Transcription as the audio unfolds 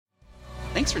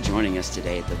Thanks for joining us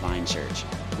today at the Vine Church.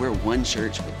 We're one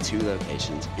church with 2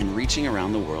 locations and reaching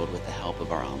around the world with the help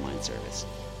of our online service.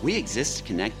 We exist to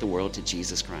connect the world to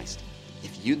Jesus Christ.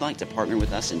 If you'd like to partner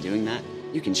with us in doing that,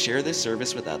 you can share this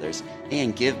service with others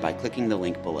and give by clicking the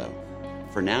link below.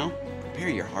 For now, prepare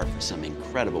your heart for some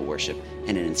incredible worship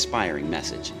and an inspiring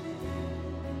message.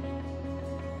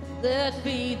 Let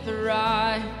faith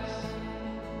arise.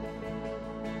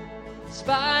 In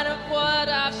spite of what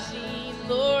I've seen,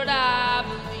 Lord, I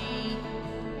believe.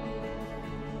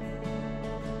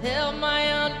 Help my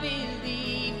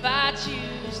unbelief, I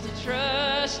choose to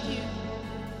trust you.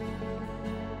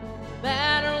 No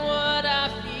matter what I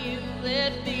feel,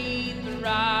 let faith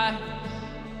arise.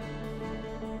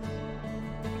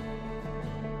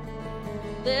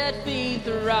 Let faith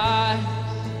arise.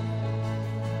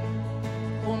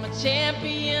 For my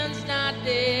champion's not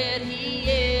dead, he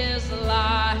is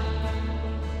alive.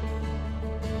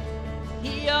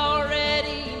 He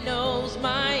already knows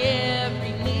my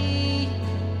every need.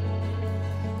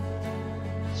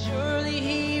 Surely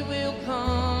he will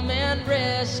come and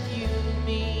rescue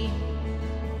me.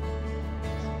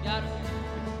 God,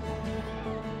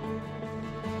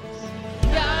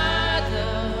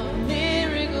 the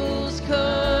miracles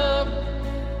come.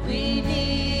 We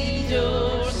need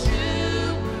your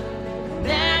supernatural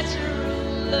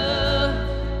love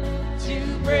to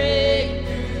break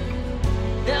through.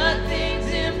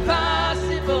 Nothing's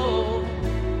impossible.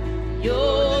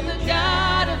 You're the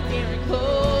God of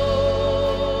miracles.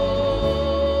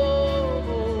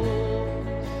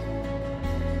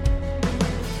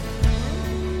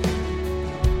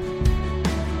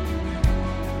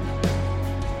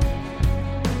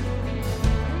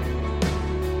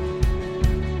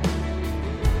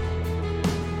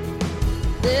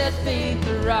 Let faith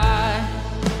arise.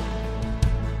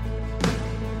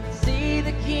 See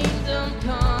the kingdom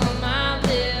come. I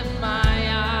lift my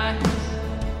eyes.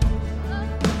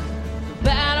 The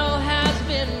battle has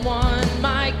been won.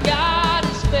 My God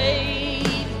is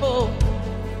faithful.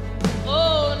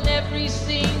 Oh, and every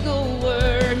single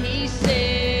word he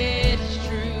said is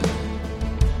true.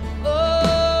 Oh,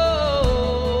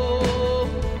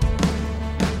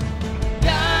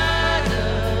 God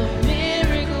of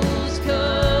miracles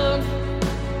come.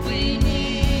 We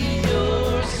need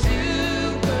your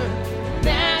supernatural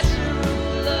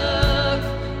love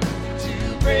to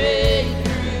break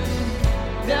through.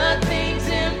 Nothing's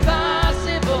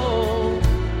impossible.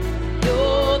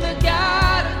 You're the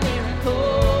God of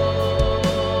miracles.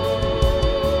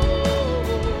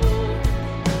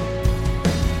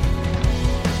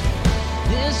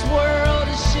 This world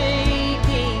is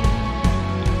shaking,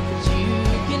 but you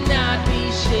cannot be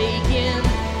shaken.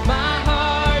 My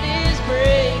heart is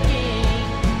breaking,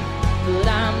 but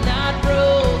I'm not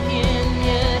broken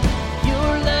yet.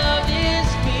 Your love is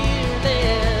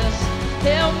fearless.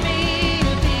 Help me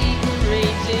to be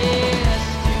courageous.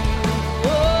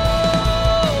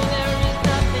 Oh, there is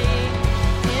nothing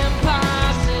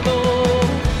impossible.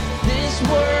 This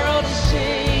world is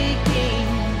shaking,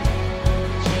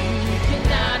 but you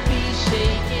cannot be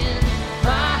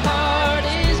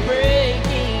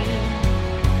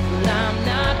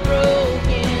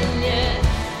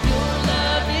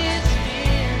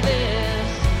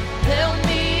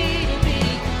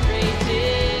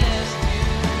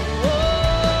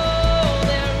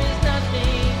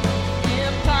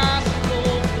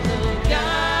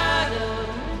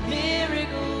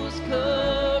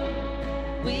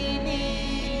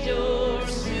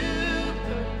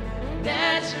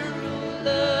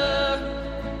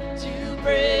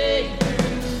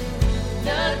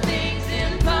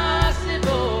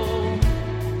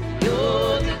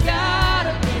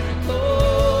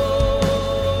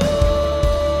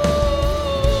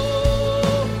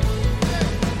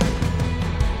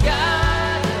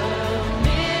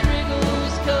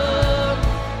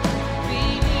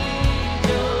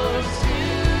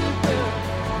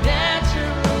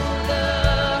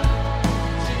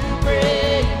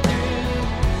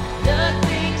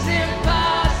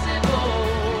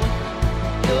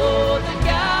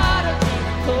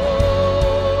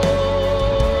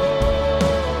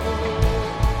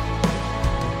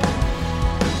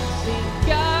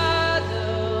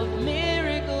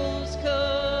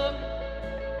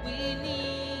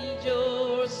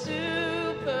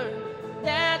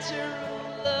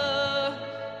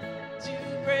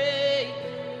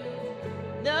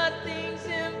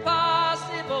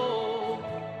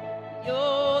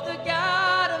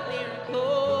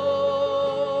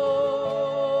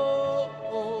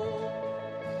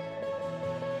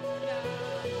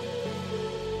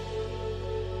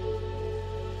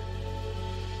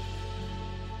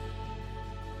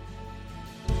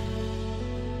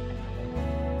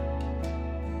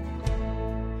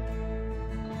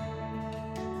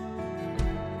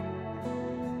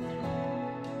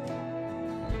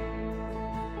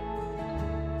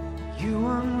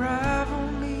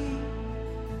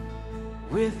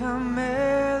With a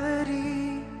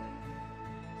melody,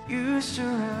 you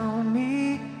surround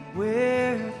me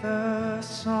with a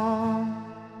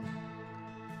song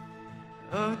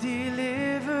of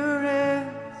deliverance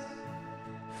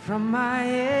from my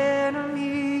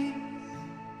enemies,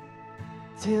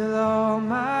 till all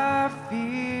my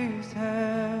fears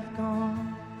have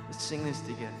gone. Let's sing this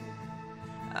together.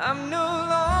 I'm no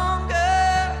longer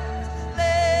a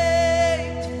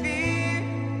slave to fear.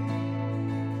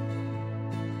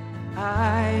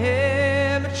 I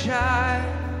am a child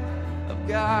of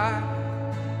God.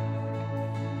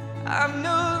 I'm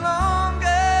no longer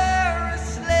a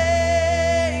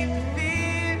slave to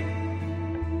fear.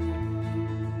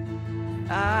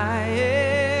 I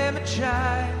am a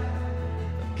child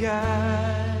of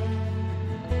God.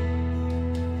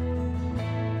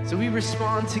 So we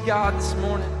respond to God this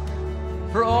morning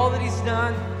for all that He's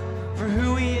done, for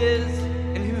who He is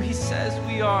and who He says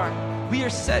we are. We are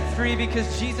set free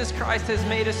because Jesus Christ has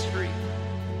made us free.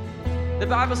 The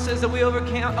Bible says that we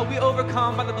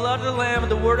overcome by the blood of the Lamb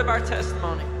and the word of our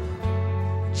testimony.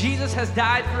 Jesus has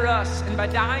died for us, and by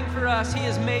dying for us, He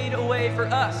has made a way for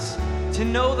us to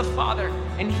know the Father,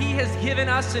 and He has given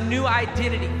us a new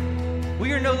identity.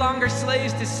 We are no longer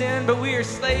slaves to sin, but we are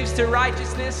slaves to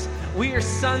righteousness. We are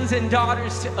sons and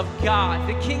daughters of God,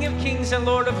 the King of Kings and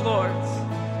Lord of Lords.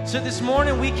 So this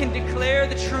morning we can declare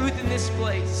the truth in this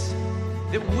place,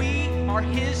 that we are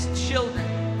His children,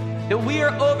 that we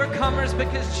are overcomers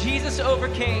because Jesus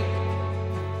overcame.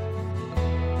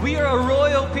 We are a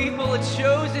royal people, a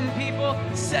chosen people,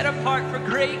 set apart for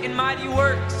great and mighty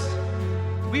works.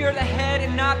 We are the head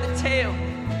and not the tail.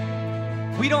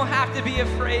 We don't have to be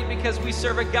afraid because we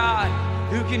serve a God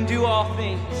who can do all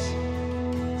things.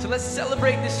 So let's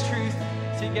celebrate this truth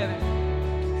together.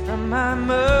 From my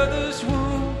mother's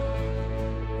womb,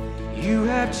 you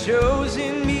have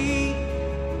chosen me.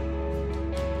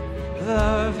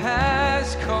 Love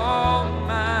has called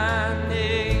my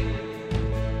name.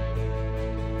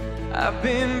 I've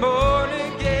been born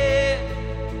again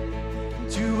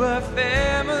to a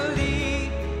family.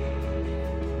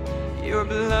 Your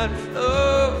blood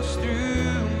flows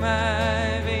through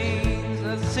my veins.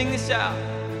 Let's sing this out.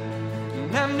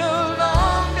 And I'm no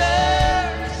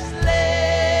longer a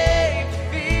slave to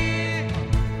fear.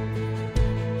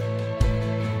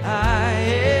 I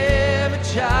am a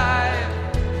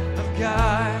child of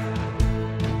God.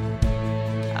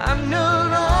 I'm no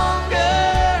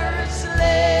longer a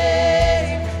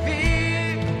slave to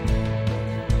fear.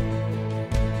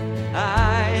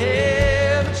 I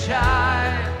am a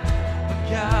child of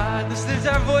God. This is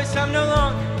our voice. I'm no longer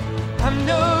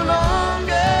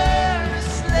a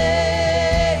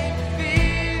slave to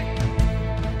fear.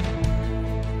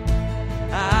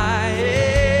 I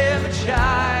am a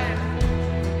child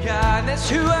of God. That's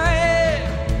who I am.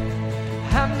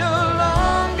 I'm no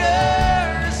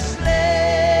longer a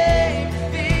slave to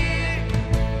fear.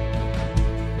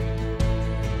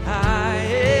 I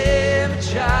am a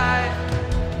child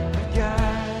of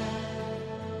God.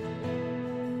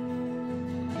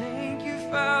 Thank you,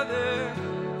 Father,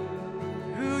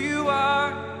 who you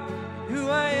are, who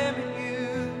I am in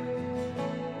you.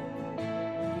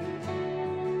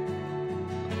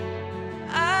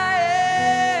 I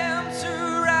am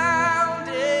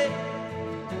surrounded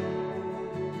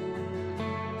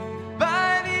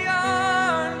by the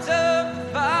arms of the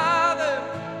Father.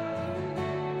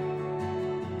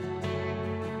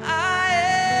 I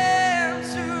am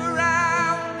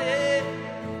surrounded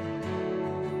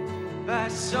by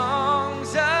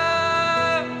songs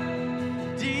of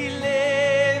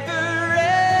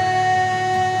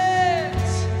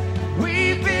deliverance.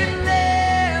 We've been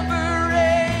liberated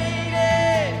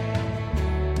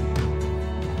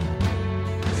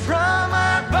from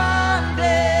our bondage.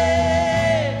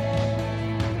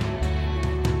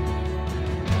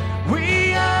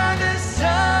 We are the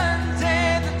sons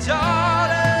and the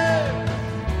daughters.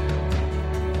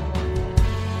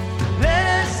 Let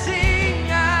us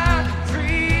sing our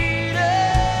freedom.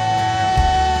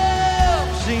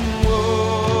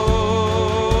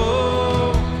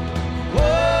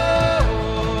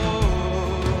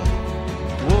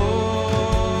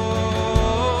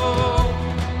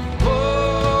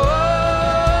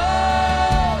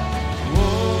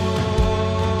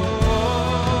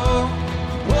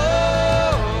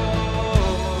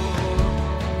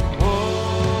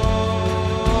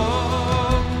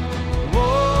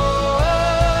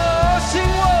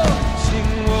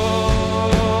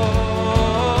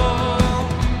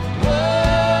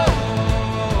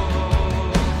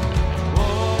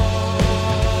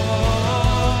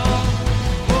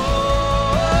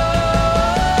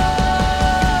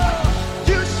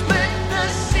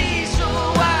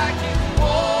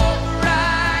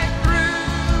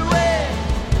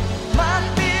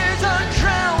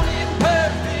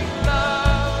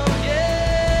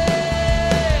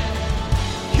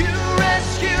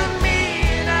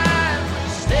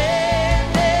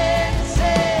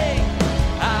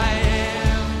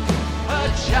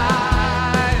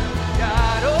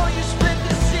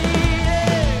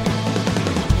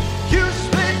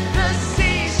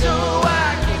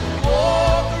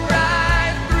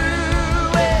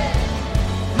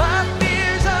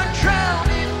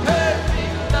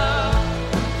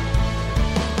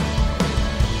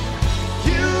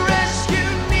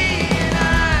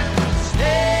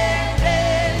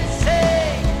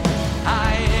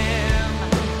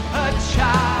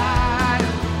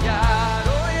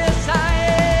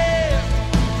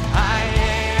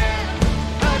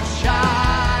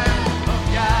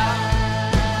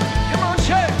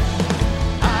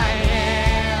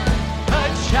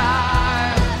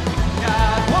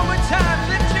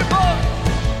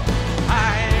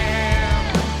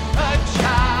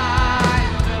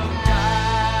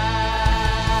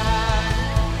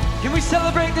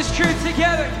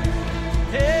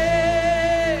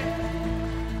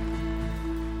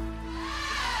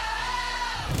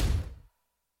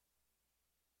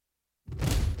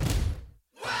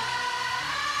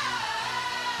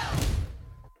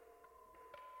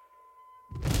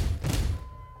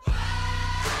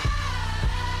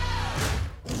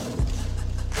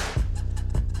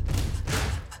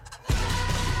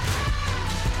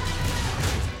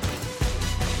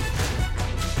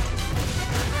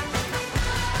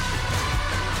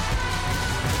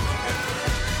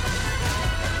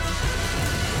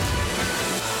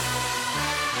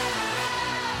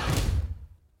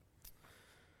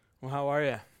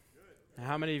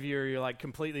 How many of you are you're like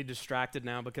completely distracted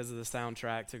now because of the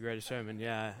soundtrack to Greatest Showman?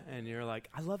 Yeah, and you're like,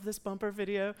 I love this bumper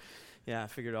video. Yeah, I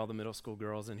figured all the middle school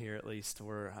girls in here at least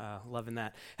were loving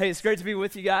that. Hey, it's great to be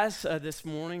with you guys this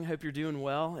morning. Hope you're doing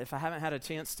well. If I haven't had a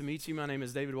chance to meet you, my name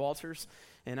is David Walters,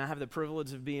 and I have the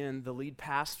privilege of being the lead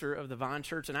pastor of the Vine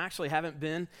Church, and I actually haven't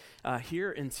been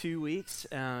here in 2 weeks,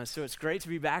 so it's great to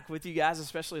be back with you guys,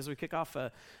 especially as we kick off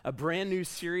a brand new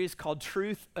series called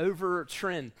Truth Over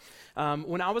Trend.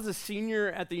 When I was a senior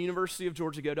at the University of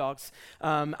Georgia, Go Dogs,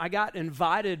 I got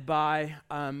invited by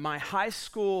my high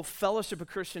school Fellowship of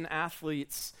Christian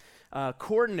Athletes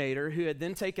coordinator, who had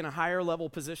then taken a higher level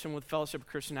position with Fellowship of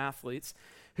Christian Athletes,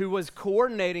 who was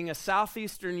coordinating a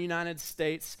Southeastern United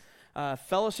States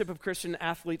Fellowship of Christian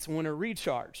Athletes Winter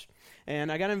Recharge.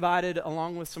 And I got invited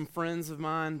along with some friends of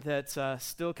mine that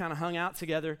still kind of hung out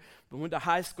together, but went to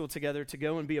high school together, to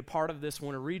go and be a part of this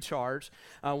winter recharge.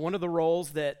 One of the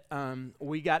roles that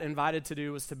we got invited to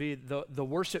do was to be the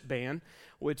worship band,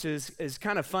 which is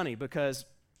kind of funny because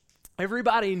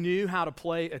everybody knew how to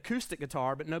play acoustic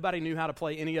guitar, but nobody knew how to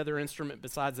play any other instrument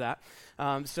besides that.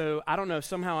 So I don't know,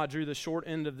 somehow I drew the short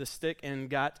end of the stick and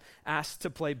got asked to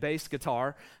play bass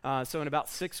guitar. So in about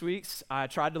 6 weeks, I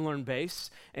tried to learn bass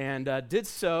and did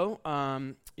so,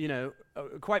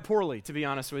 quite poorly, to be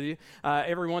honest with you.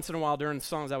 Every once in a while during the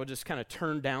songs, I would just kind of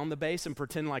turn down the bass and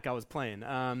pretend like I was playing.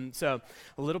 So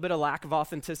a little bit of lack of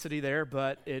authenticity there,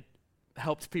 but it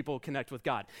helped people connect with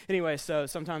God. Anyway, so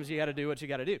sometimes you got to do what you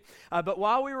got to do. But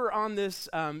while we were on this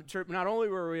trip, not only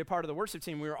were we a part of the worship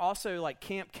team, we were also like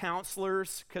camp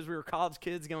counselors because we were college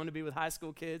kids going to be with high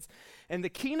school kids. And the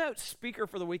keynote speaker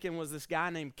for the weekend was this guy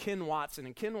named Ken Watson.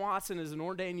 And Ken Watson is an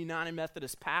ordained United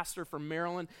Methodist pastor from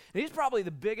Maryland. And he's probably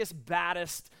the biggest,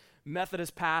 baddest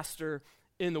Methodist pastor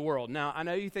in the world. Now, I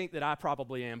know you think that I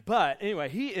probably am, but anyway,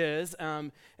 he is,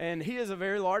 and he is a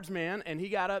very large man, and he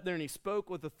got up there and he spoke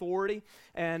with authority,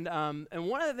 and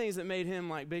one of the things that made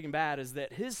him like big and bad is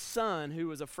that his son, who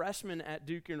was a freshman at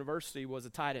Duke University, was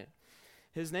a tight end.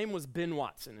 His name was Ben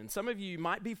Watson, and some of you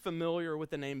might be familiar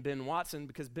with the name Ben Watson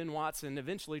because Ben Watson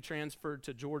eventually transferred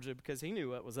to Georgia because he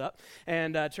knew what was up,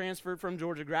 and transferred from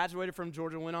Georgia, graduated from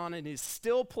Georgia, went on, and he's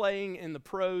still playing in the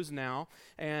pros now,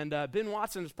 and Ben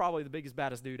Watson is probably the biggest,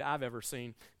 baddest dude I've ever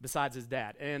seen besides his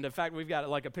dad, and in fact, we've got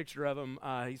like a picture of him.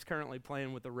 He's currently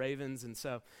playing with the Ravens, and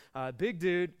so big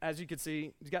dude, as you can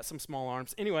see, he's got some small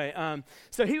arms. Anyway,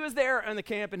 so he was there in the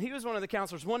camp, and he was one of the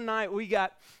counselors. One night, we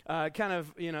got kind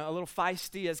of, a little feisty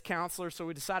as counselors, so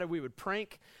we decided we would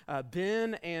prank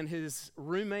Ben and his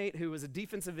roommate, who was a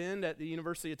defensive end at the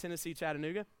University of Tennessee,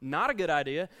 Chattanooga. Not a good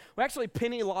idea. We actually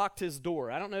penny locked his door.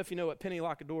 I don't know if you know what penny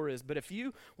lock a door is, but if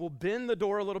you will bend the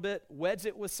door a little bit, wedge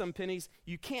it with some pennies,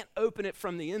 you can't open it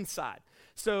from the inside.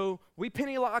 So we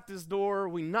penny locked his door,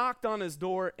 we knocked on his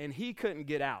door, and he couldn't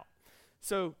get out.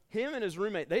 So him and his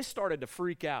roommate, they started to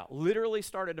freak out, literally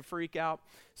started to freak out.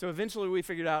 So eventually we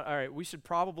figured out, all right, we should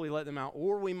probably let them out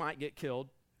or we might get killed.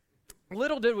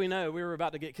 Little did we know we were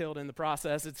about to get killed in the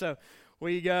process. And so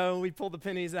we pull the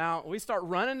pennies out, we start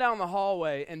running down the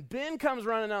hallway, and Ben comes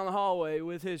running down the hallway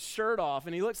with his shirt off,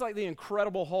 and he looks like the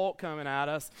Incredible Hulk coming at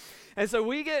us. And so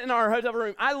we get in our hotel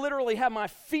room. I literally have my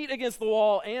feet against the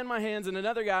wall and my hands and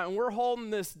another guy, and we're holding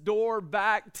this door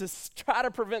back to try to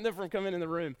prevent them from coming in the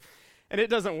room. And it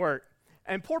doesn't work.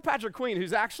 And poor Patrick Queen,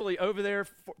 who's actually over there,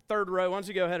 third row, why don't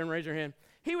you go ahead and raise your hand?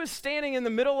 He was standing in the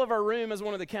middle of our room as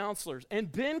one of the counselors. And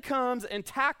Ben comes and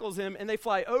tackles him, and they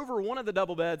fly over one of the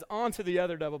double beds onto the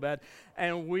other double bed.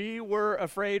 And we were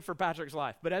afraid for Patrick's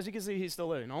life. But as you can see, he's still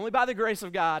living. Only by the grace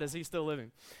of God is he still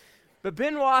living. But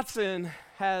Ben Watson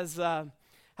has a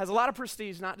lot of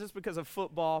prestige, not just because of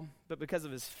football, but because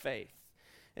of his faith.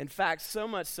 In fact, so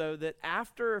much so that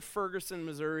after Ferguson,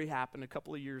 Missouri happened a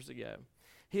couple of years ago,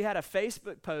 he had a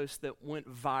Facebook post that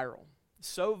went viral.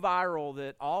 So viral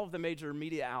that all of the major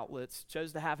media outlets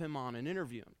chose to have him on and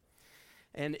interview him.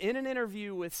 And in an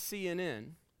interview with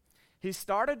CNN, he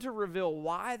started to reveal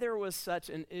why there was such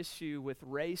an issue with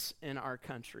race in our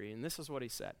country. And this is what he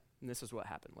said. And this is what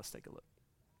happened. Let's take a look.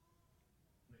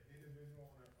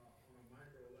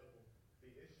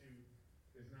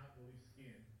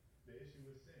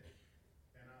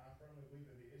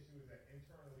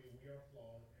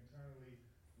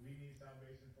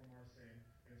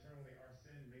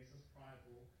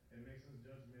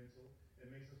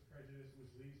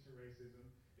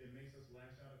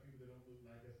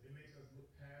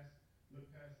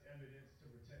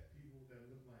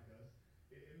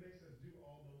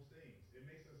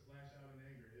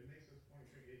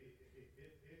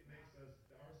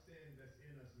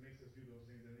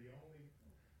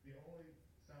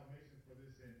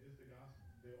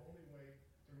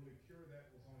 really cure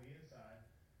that what's on the inside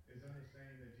is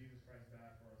understanding that Jesus Christ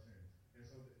died for our sins. And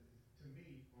so, to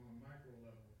me, on a micro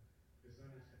level, it's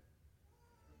understanding.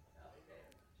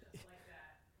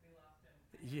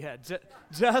 Yeah,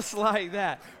 just like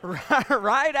that.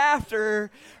 Right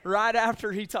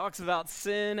after he talks about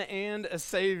sin and a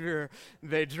Savior,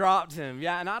 they dropped him.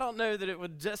 Yeah, and I don't know that it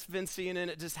would just been CNN.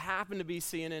 It just happened to be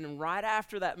CNN. And right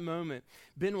after that moment,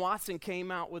 Ben Watson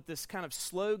came out with this kind of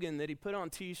slogan that he put on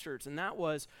T-shirts, and that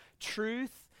was,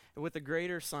 truth with a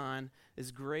greater sign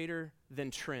is greater than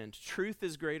trend. Truth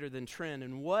is greater than trend.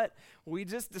 And what we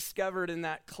just discovered in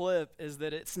that clip is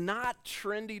that it's not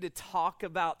trendy to talk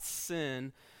about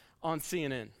sin on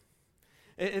CNN.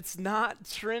 It's not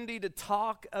trendy to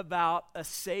talk about a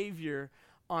Savior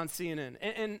on CNN.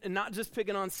 And not just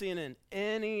picking on CNN,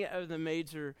 any of the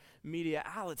major media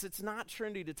outlets. It's not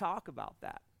trendy to talk about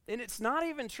that. And it's not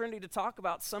even trendy to talk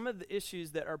about some of the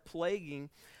issues that are plaguing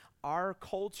our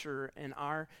culture and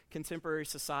our contemporary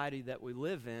society that we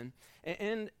live in,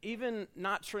 and even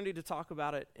not trendy to talk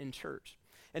about it in church.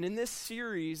 And in this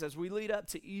series, as we lead up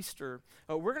to Easter,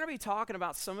 we're going to be talking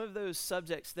about some of those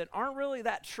subjects that aren't really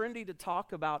that trendy to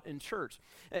talk about in church.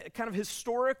 Kind of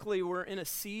historically, we're in a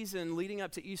season leading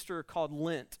up to Easter called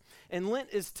Lent. And Lent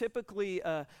is typically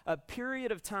a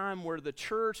period of time where the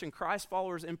church and Christ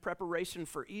followers in preparation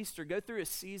for Easter go through a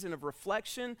season of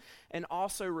reflection and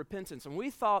also repentance. And we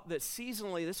thought that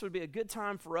seasonally this would be a good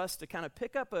time for us to kind of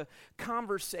pick up a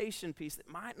conversation piece that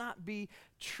might not be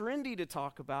trendy to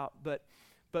talk about, but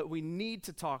we need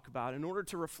to talk about in order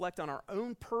to reflect on our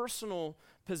own personal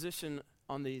position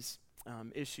on these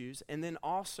issues, and then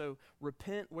also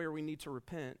repent where we need to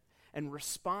repent and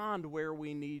respond where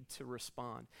we need to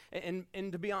respond. And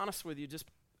to be honest with you, just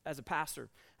as a pastor,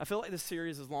 I feel like this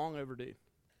series is long overdue.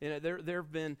 You know, there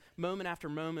have been moment after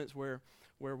moments where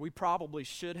we probably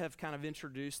should have kind of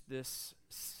introduced this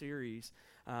series,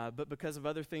 but because of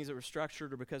other things that were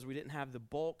structured or because we didn't have the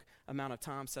bulk amount of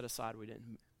time set aside, we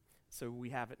didn't. So we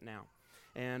have it now.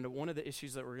 And one of the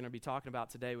issues that we're going to be talking about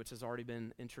today, which has already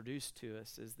been introduced to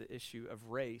us, is the issue of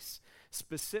race,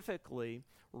 specifically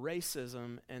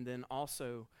racism, and then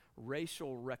also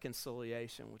racial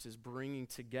reconciliation, which is bringing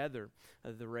together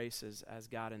the races as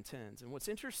God intends. And what's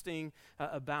interesting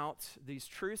about these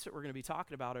truths that we're going to be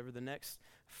talking about over the next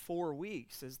 4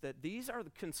 weeks is that these are the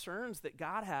concerns that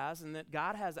God has and that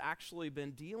God has actually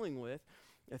been dealing with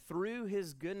through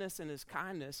his goodness and his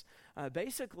kindness,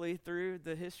 basically through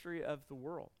the history of the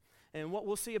world. And what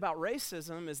we'll see about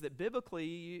racism is that biblically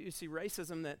you see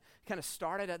racism that kind of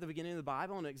started at the beginning of the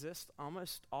Bible and exists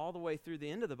almost all the way through the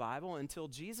end of the Bible until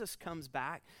Jesus comes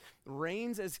back,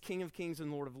 reigns as King of Kings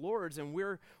and Lord of Lords. And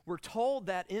we're told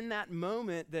that in that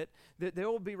moment that there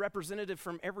will be representative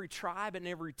from every tribe and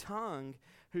every tongue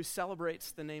who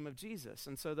celebrates the name of Jesus.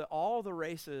 And so that all the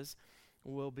races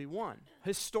will be one.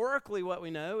 Historically, what we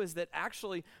know is that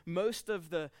actually most of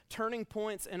the turning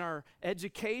points in our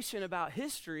education about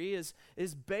history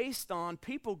is based on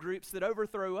people groups that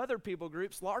overthrow other people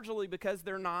groups, largely because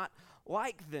they're not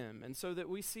like them. And so that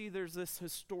we see there's this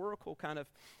historical kind of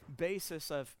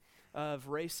basis of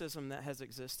racism that has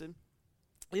existed.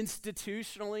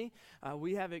 Institutionally,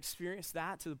 we have experienced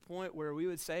that to the point where we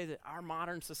would say that our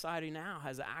modern society now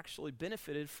has actually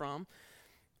benefited from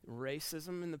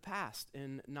racism in the past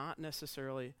in not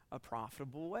necessarily a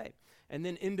profitable way. And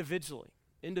then individually,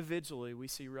 we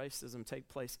see racism take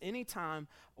place anytime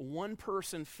one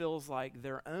person feels like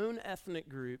their own ethnic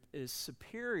group is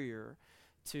superior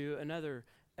to another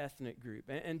ethnic group.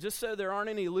 And just so there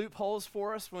aren't any loopholes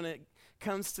for us when it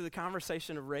comes to the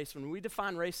conversation of race, when we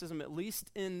define racism, at least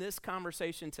in this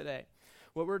conversation today,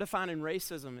 what we're defining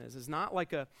racism is not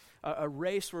like a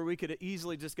race where we could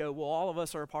easily just go, well, all of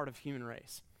us are a part of human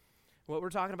race. What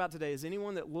we're talking about today is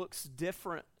anyone that looks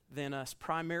different than us,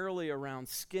 primarily around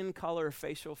skin color,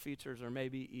 facial features, or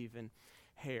maybe even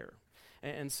hair.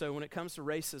 And so when it comes to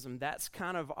racism, that's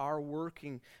kind of our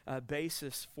working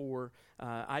basis for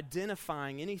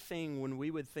identifying anything when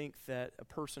we would think that a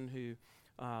person who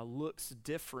looks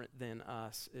different than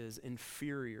us is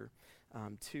inferior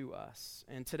to us.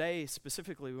 And today,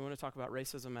 specifically, we want to talk about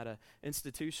racism at an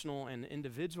institutional and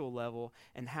individual level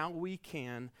and how we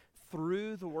can,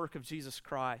 through the work of Jesus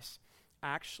Christ,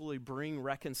 actually bring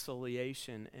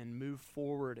reconciliation and move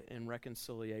forward in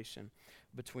reconciliation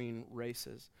between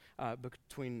races,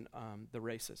 the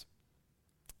races.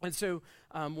 And so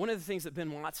one of the things that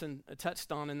Ben Watson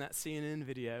touched on in that CNN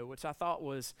video, which I thought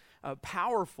was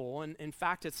powerful, and in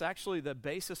fact, it's actually the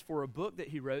basis for a book that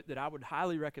he wrote that I would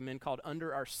highly recommend called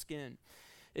Under Our Skin.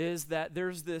 is that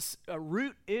there's this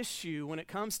root issue when it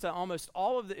comes to almost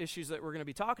all of the issues that we're going to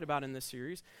be talking about in this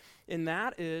series, and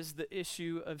that is the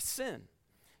issue of sin.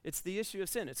 It's the issue of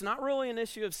sin. It's not really an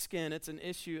issue of skin, it's an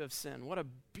issue of sin. What a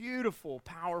beautiful,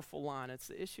 powerful line. It's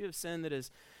the issue of sin that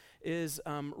is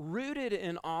rooted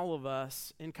in all of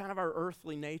us in kind of our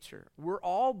earthly nature. We're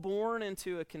all born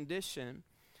into a condition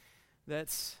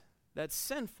that's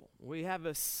sinful. We have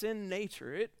a sin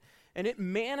nature. It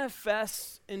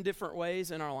manifests in different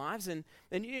ways in our lives, and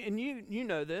you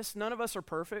know this. None of us are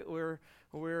perfect.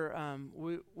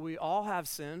 We all have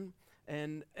sin,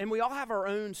 and we all have our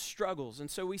own struggles, and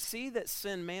so we see that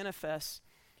sin manifests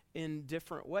in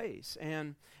different ways.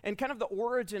 And kind of the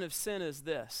origin of sin is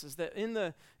this: is that in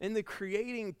the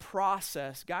creating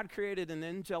process, God created an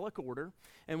angelic order,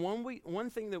 and one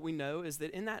thing that we know is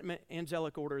that in that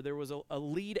angelic order there was a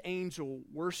lead angel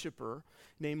worshiper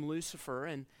named Lucifer,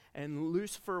 and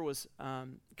Lucifer was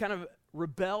kind of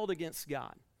rebelled against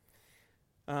God.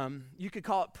 You could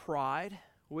call it pride,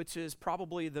 which is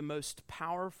probably the most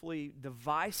powerfully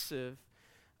divisive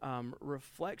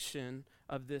reflection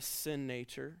of this sin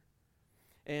nature.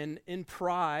 And in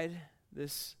pride,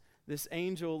 this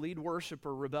angel lead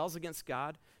worshiper rebels against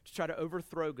God to try to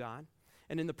overthrow God.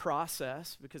 And in the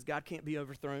process, because God can't be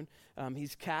overthrown,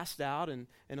 he's cast out and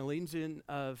a legion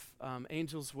of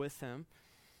angels with him.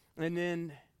 And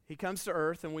then he comes to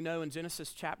earth, and we know in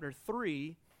Genesis chapter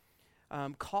 3,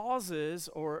 causes,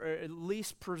 or at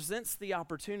least presents the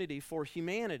opportunity for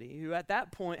humanity, who at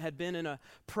that point had been in a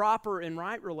proper and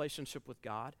right relationship with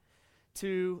God,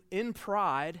 to, in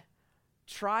pride,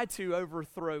 try to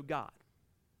overthrow God.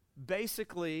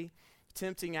 Basically,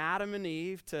 tempting Adam and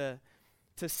Eve to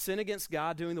sin against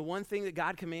God, doing the one thing that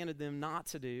God commanded them not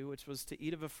to do, which was to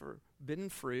eat of a forbidden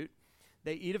fruit.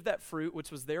 They eat of that fruit,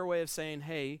 which was their way of saying,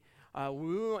 hey,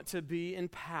 we want to be in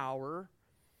power,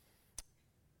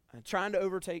 trying to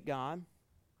overtake God.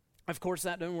 Of course,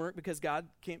 that doesn't work because God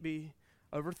can't be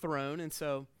overthrown, and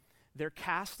so they're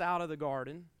cast out of the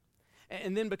garden.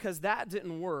 And then because that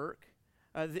didn't work,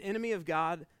 the enemy of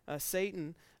God,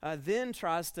 Satan, then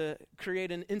tries to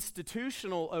create an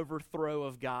institutional overthrow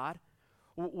of God,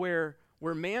 where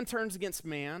man turns against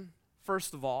man,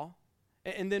 first of all,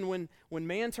 and then when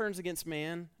man turns against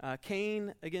man,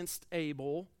 Cain against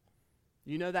Abel,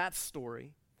 you know that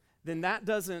story, then that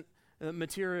doesn't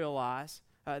materialize,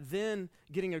 then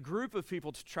getting a group of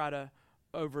people to try to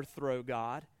overthrow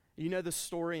God. You know the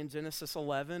story in Genesis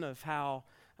 11 of how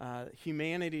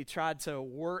humanity tried to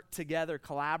work together,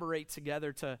 collaborate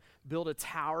together to build a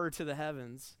tower to the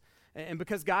heavens. And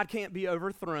because God can't be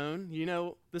overthrown, you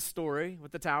know the story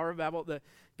with the Tower of Babel, that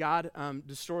God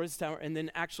destroys the tower and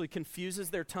then actually confuses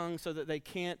their tongue so that they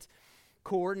can't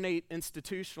coordinate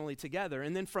institutionally together.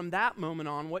 And then from that moment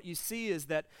on, what you see is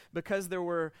that because there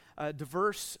were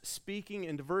diverse speaking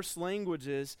and diverse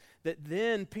languages, that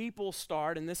then people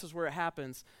start, and this is where it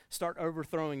happens, start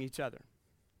overthrowing each other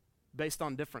based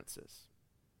on differences.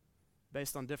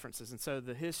 Based on differences. And so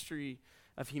the history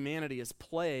of humanity is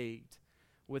plagued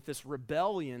with this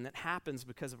rebellion that happens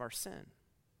because of our sin.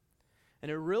 And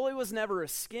it really was never a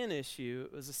skin issue,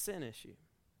 it was a sin issue.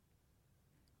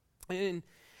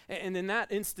 And then that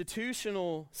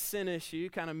institutional sin issue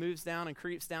kind of moves down and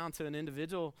creeps down to an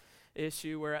individual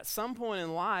issue where at some point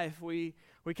in life we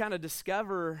kind of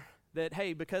discover that,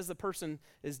 hey, because the person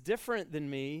is different than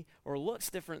me or looks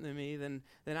different than me, then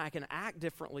I can act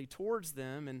differently towards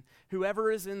them. And whoever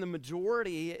is in the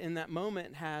majority in that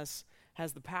moment has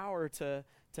the power to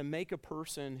make a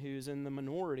person who's in the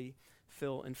minority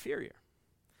feel inferior.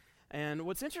 And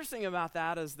what's interesting about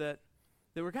that is that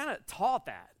we're kind of taught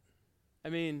that. I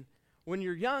mean, when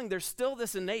you're young, there's still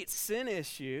this innate sin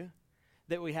issue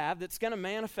that we have that's going to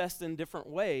manifest in different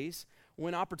ways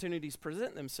when opportunities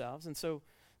present themselves. And so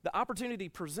the opportunity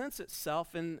presents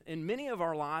itself in many of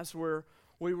our lives where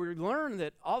we learn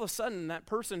that all of a sudden that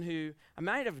person who I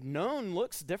might have known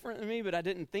looks different than me, but I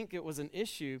didn't think it was an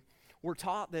issue, we're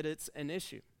taught that it's an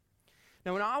issue.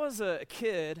 Now, when I was a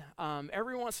kid,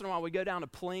 every once in a while we go down to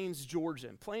Plains, Georgia.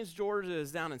 And Plains, Georgia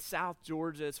is down in South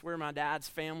Georgia. It's where my dad's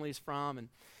family's from. And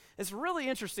it's a really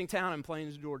interesting town in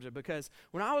Plains, Georgia, because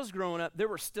when I was growing up, there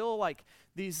were still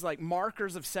these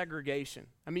markers of segregation.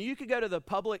 I mean, you could go to the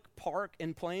public park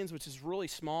in Plains, which is really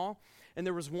small, and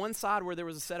there was one side where there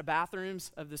was a set of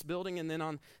bathrooms of this building, and then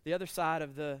on the other side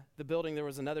of the building there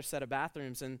was another set of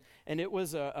bathrooms, and it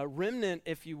was a remnant,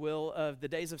 if you will, of the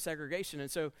days of segregation. And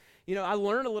so, I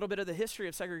learned a little bit of the history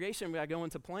of segregation when I go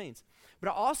into Plains. But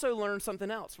I also learned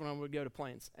something else when I would go to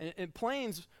Plains. And in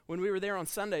Plains, when we were there on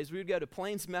Sundays, we would go to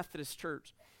Plains Methodist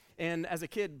Church. And as a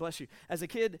kid, bless you,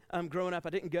 growing up, I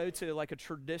didn't go to like a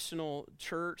traditional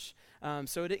church,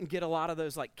 so I didn't get a lot of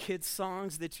those like kids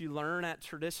songs that you learn at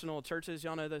traditional churches.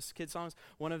 Y'all know those kid songs?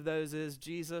 One of those is,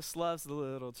 Jesus loves the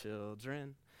little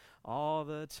children, all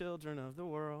the children of the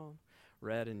world.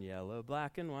 Red and yellow,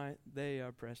 black and white, they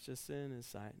are precious in his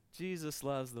sight. Jesus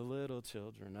loves the little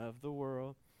children of the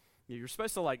world. You're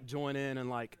supposed to like join in and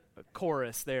like a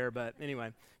chorus there, but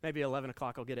anyway, maybe 11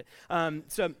 o'clock I'll get it.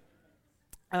 So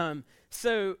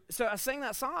I sang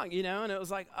that song, and it was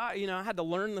like, I had to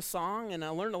learn the song, and I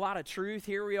learned a lot of truth.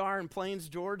 Here we are in Plains,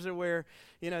 Georgia, where,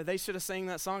 they should have sang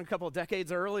that song a couple of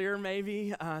decades earlier,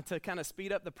 maybe, to kind of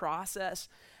speed up the process.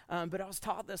 But I was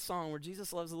taught this song where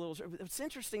Jesus loves the little children. What's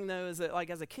interesting, though, is that, like,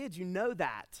 as a kid, you know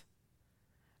that.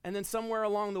 And then somewhere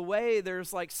along the way,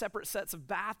 there's, like, separate sets of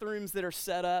bathrooms that are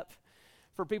set up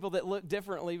for people that look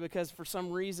differently because for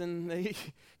some reason they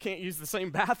can't use the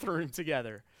same bathroom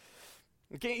together.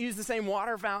 They can't use the same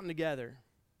water fountain together.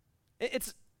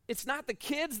 It's not the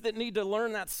kids that need to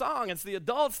learn that song. It's the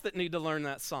adults that need to learn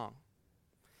that song.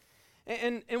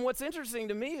 And what's interesting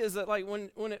to me is that, like,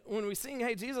 when we sing,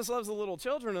 hey, Jesus loves the little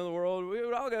children of the world, we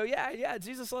would all go, yeah,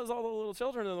 Jesus loves all the little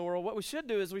children of the world. What we should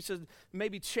do is we should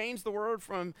maybe change the word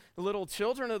from little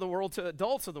children of the world to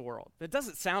adults of the world. It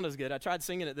doesn't sound as good. I tried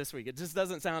singing it this week. It just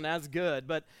doesn't sound as good,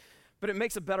 but it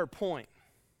makes a better point.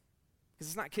 Because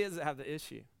it's not kids that have the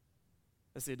issue.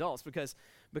 It's the adults.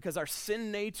 Because our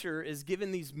sin nature is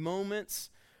given these moments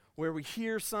where we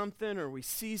hear something or we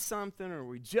see something or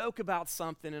we joke about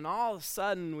something, and all of a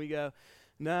sudden we go,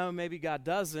 no, maybe God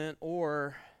doesn't,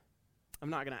 or I'm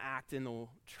not going to act in the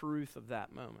truth of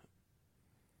that moment.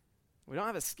 We don't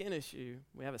have a skin issue.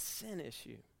 We have a sin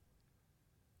issue.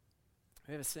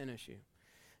 We have a sin issue.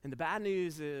 And the bad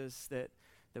news is that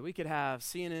we could have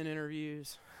CNN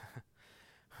interviews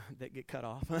that get cut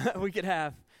off.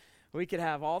 We could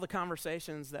have all the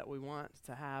conversations that we want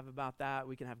to have about that.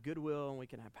 We can have goodwill and we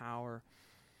can have power.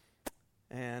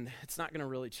 And it's not going to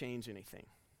really change anything.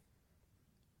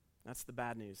 That's the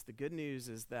bad news. The good news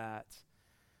is that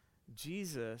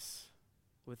Jesus,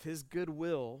 with his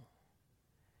goodwill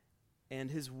and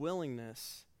his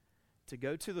willingness to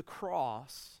go to the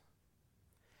cross,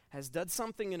 has done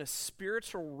something in a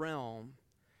spiritual realm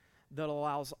that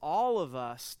allows all of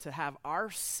us to have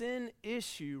our sin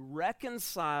issue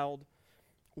reconciled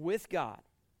with God.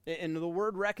 And the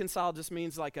word reconciled just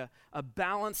means like a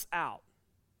balance out.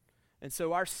 And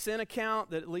so our sin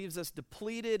account that leaves us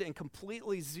depleted and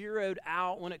completely zeroed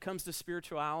out when it comes to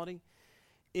spirituality,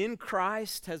 in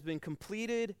Christ has been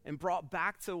completed and brought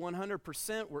back to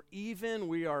 100%. We're even.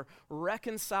 We are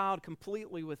reconciled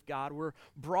completely with God. We're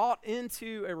brought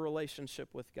into a relationship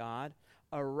with God,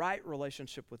 a right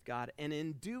relationship with God. And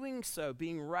in doing so,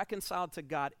 being reconciled to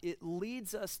God, it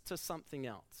leads us to something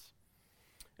else.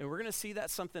 And we're going to see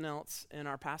that something else in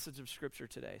our passage of Scripture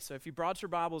today. So if you brought your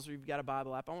Bibles or you've got a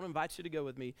Bible app, I want to invite you to go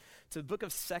with me to the book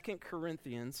of 2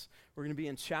 Corinthians. We're going to be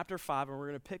in chapter 5, and we're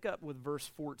going to pick up with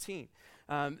verse 14.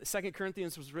 2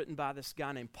 Corinthians was written by this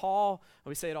guy named Paul.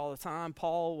 We say it all the time.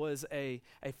 Paul was a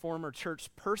former church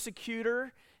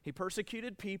persecutor. He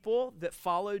persecuted people that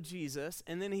followed Jesus,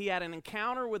 and then he had an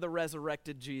encounter with the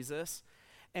resurrected Jesus.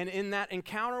 And in that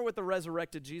encounter with the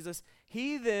resurrected Jesus,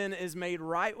 he then is made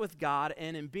right with God.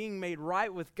 And in being made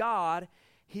right with God,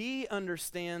 he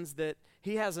understands that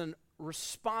he has a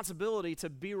responsibility to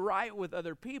be right with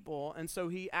other people. And so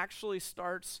he actually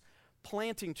starts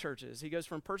planting churches. He goes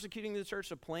from persecuting the church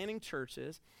to planting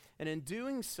churches. And in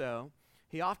doing so,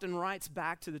 he often writes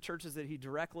back to the churches that he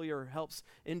directly or helps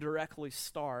indirectly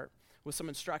start with some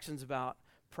instructions about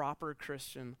proper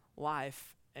Christian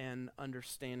life and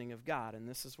understanding of God. And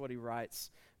this is what he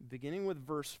writes, beginning with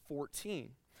verse 14.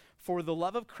 For the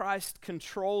love of Christ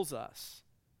controls us,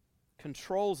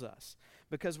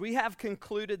 because we have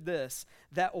concluded this,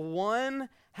 that one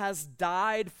has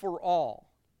died for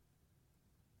all.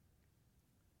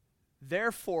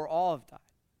 Therefore, all have died.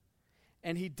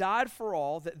 And he died for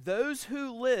all, that those who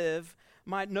live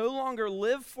might no longer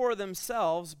live for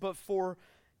themselves, but for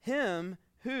him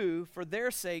who, for their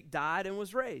sake, died and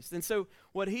was raised. And so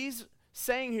what he's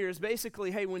saying here is basically,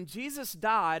 hey, when Jesus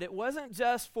died, it wasn't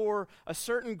just for a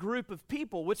certain group of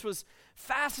people, which was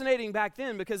fascinating back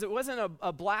then because it wasn't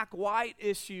a black-white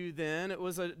issue then. It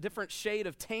was a different shade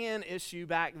of tan issue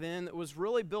back then that was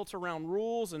really built around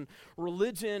rules and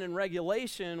religion and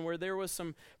regulation, where there was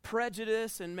some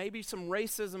prejudice and maybe some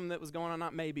racism that was going on.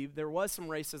 Not maybe, there was some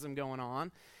racism going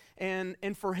on.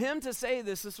 And for him to say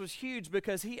this was huge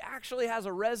because he actually has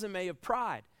a resume of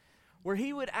pride where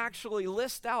he would actually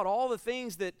list out all the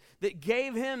things that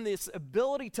gave him this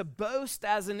ability to boast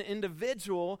as an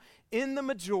individual in the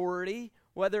majority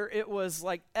whether it was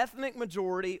like ethnic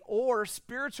majority or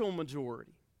spiritual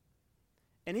majority.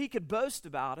 And he could boast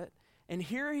about it. And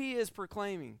here he is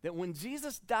proclaiming that when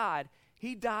Jesus died,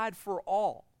 he died for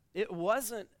all. It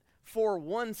wasn't for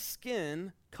one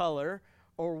skin color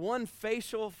or one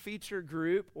facial feature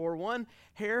group or one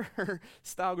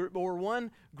hairstyle group or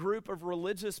one group of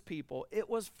religious people. It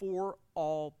was for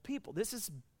all people. This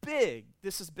is big.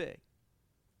 This is big.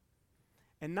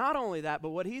 And not only that, but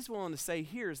what he's willing to say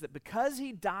here is that because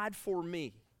he died for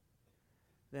me,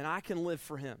 then I can live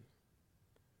for him.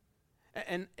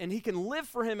 And he can live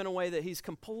for him in a way that he's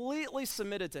completely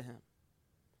submitted to him.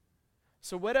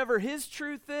 So whatever his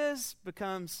truth is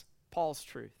becomes Paul's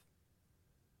truth.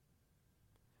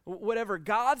 Whatever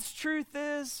God's truth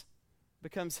is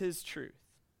becomes his truth.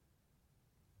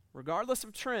 Regardless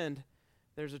of trend,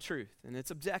 there's a truth, and it's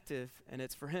objective, and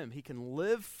it's for him. He can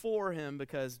live for him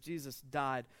because Jesus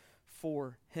died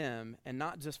for him, and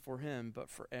not just for him, but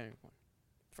for anyone,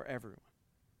 for everyone.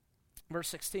 Verse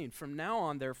 16, from now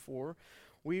on, therefore,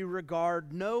 we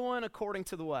regard no one according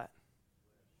to the what?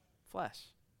 Flesh.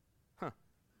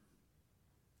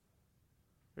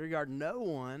 We regard no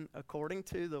one according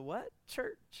to the what?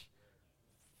 Church.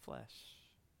 Flesh.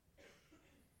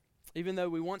 Even though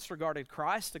we once regarded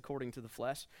Christ according to the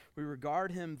flesh, we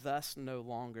regard him thus no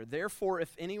longer. Therefore,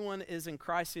 if anyone is in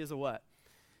Christ, he is a what?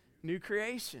 New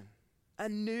creation. A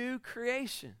new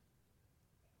creation.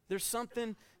 There's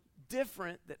something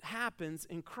different that happens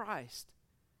in Christ.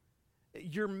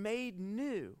 You're made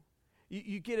new.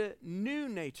 You get a new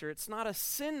nature. It's not a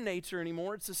sin nature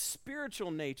anymore. It's a spiritual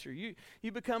nature.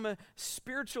 You become a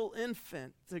spiritual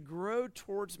infant to grow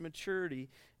towards maturity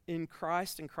in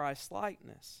Christ and Christ's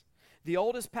likeness. The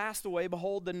old has passed away.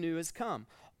 Behold, the new has come.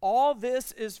 All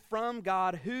this is from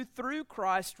God, who through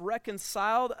Christ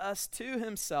reconciled us to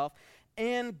himself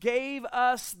and gave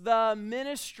us the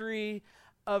ministry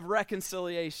of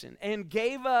reconciliation. And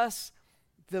gave us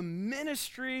the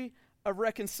ministry of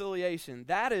reconciliation.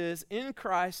 That is, in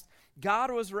Christ, God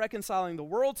was reconciling the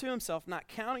world to himself, not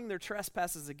counting their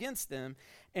trespasses against them,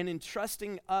 and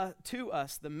entrusting to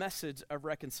us the message of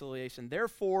reconciliation.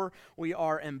 Therefore, we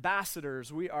are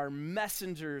ambassadors. We are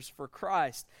messengers for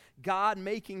Christ, God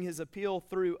making his appeal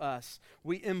through us.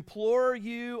 We implore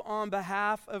you on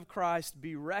behalf of Christ,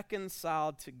 be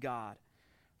reconciled to God.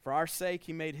 For our sake,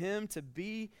 he made him to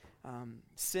be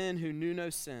sin who knew no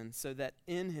sin, so that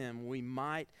in him we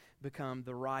might become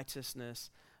the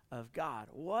righteousness of God.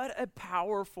 What a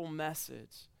powerful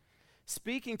message.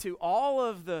 Speaking to all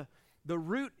of the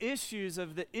root issues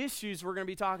of the issues we're going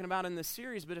to be talking about in this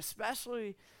series, but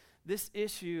especially this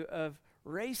issue of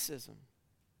racism.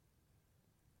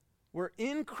 Where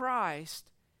in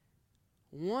Christ,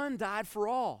 one died for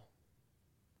all.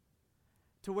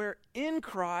 To where in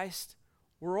Christ,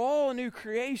 we're all a new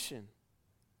creation.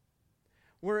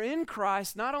 Where in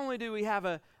Christ, not only do we have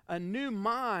a new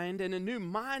mind and a new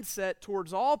mindset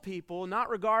towards all people, not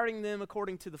regarding them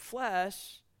according to the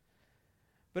flesh,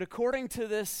 but according to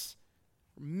this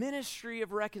ministry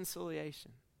of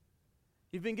reconciliation.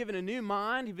 You've been given a new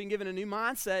mind, you've been given a new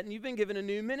mindset, and you've been given a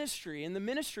new ministry. And the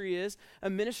ministry is a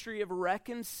ministry of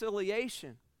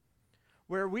reconciliation,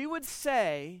 where we would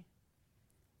say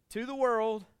to the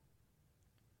world,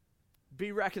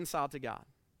 be reconciled to God.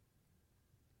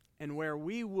 And where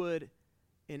we would,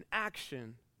 in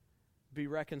action, be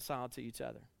reconciled to each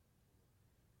other.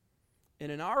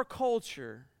 And in our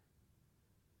culture,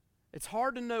 it's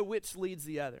hard to know which leads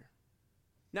the other.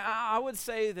 Now, I would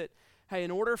say that, hey,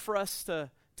 in order for us to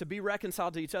be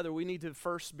reconciled to each other, we need to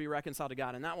first be reconciled to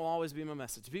God. And that will always be my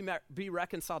message, be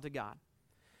reconciled to God.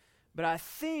 But I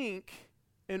think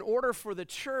in order for the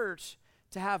church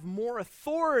to have more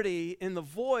authority in the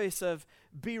voice of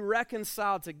be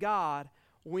reconciled to God,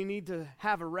 we need to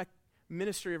have a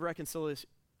ministry of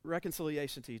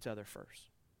reconciliation to each other first.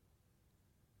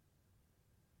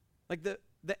 Like the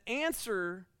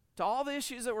answer to all the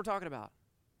issues that we're talking about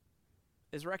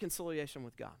is reconciliation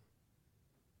with God.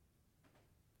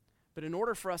 But in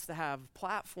order for us to have a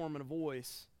platform and a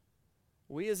voice,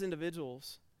 we as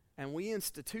individuals and we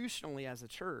institutionally as a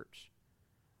church,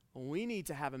 we need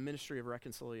to have a ministry of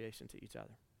reconciliation to each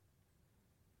other.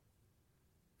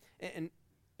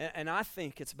 And I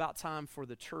think it's about time for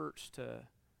the church to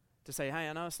say, hey,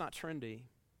 I know it's not trendy,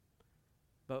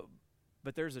 but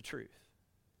there's a truth.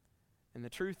 And the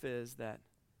truth is that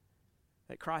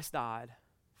Christ died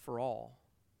for all,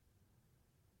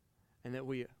 and that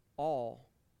we all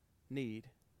need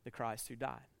the Christ who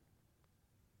died.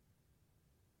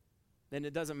 Then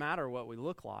it doesn't matter what we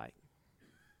look like.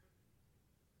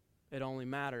 It only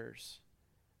matters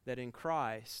that in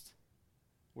Christ,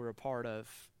 we're a part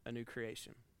of a new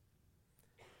creation.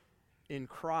 in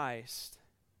Christ,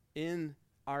 in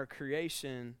our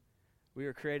creation, we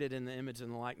are created in the image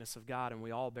and the likeness of God, and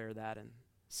we all bear that in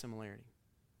similarity.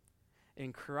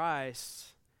 In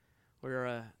Christ, we're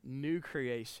a new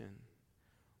creation.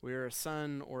 We're a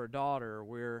son or a daughter.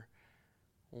 We're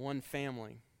one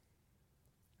family.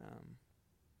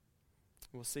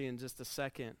 We'll see in just a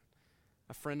second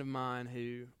a friend of mine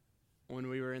who, when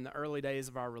we were in the early days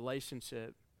of our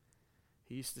relationship,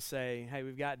 he used to say, hey,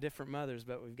 we've got different mothers,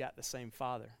 but we've got the same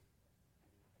father.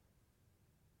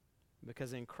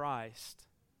 Because in Christ,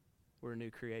 we're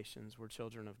new creations. We're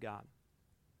children of God.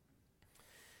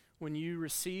 When you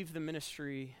receive the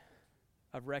ministry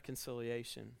of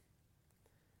reconciliation,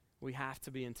 we have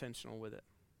to be intentional with it.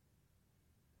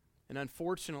 And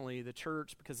unfortunately, the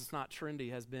church, because it's not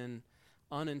trendy, has been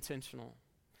unintentional.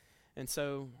 And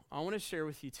so I want to share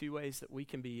with you two ways that we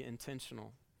can be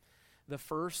intentional. The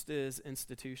first is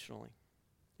institutionally,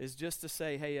 is just to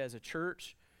say, hey, as a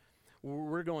church,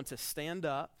 we're going to stand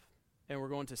up and we're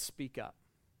going to speak up.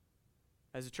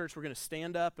 As a church, we're going to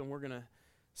stand up and we're going to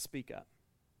speak up.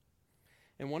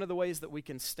 And one of the ways that we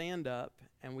can stand up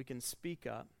and we can speak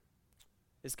up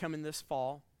is coming this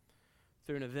fall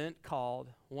through an event called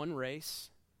One Race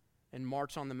and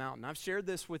March on the Mountain. I've shared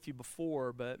this with you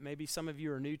before, but maybe some of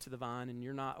you are new to the Vine and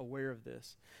you're not aware of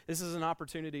this. This is an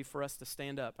opportunity for us to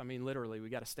stand up. I mean, literally, we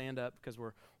got to stand up because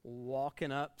we're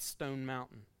walking up Stone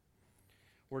Mountain.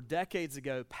 Where decades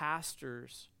ago,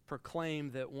 pastors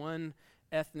proclaimed that one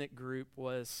ethnic group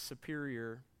was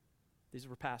superior. These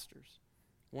were pastors.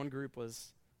 One group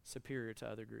was superior to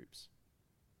other groups.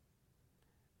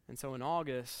 And so in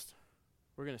August,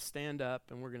 we're going to stand up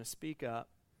and we're going to speak up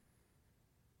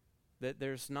that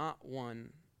there's not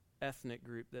one ethnic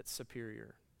group that's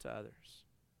superior to others.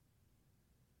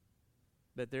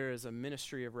 That there is a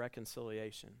ministry of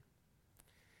reconciliation.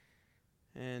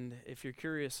 And if you're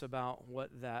curious about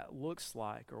what that looks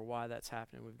like or why that's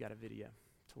happening, we've got a video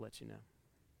to let you know.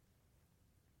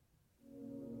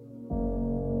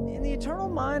 In the eternal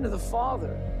mind of the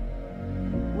Father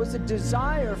was a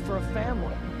desire for a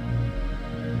family.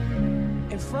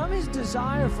 And from his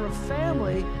desire for a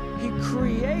family, he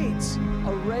creates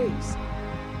a race,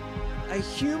 a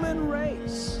human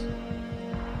race.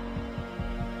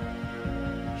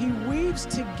 He weaves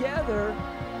together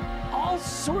all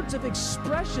sorts of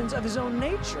expressions of his own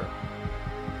nature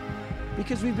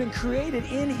because we've been created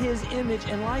in his image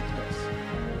and likeness.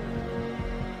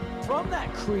 From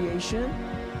that creation,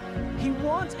 he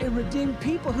wants a redeemed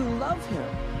people who love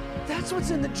him. That's what's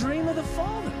in the dream of the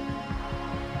Father.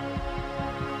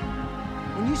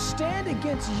 When you stand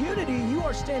against unity, you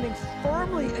are standing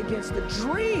firmly against the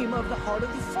dream of the heart of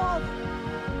the Father.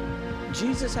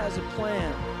 Jesus has a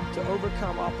plan to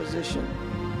overcome opposition.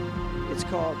 It's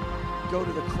called go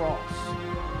to the cross.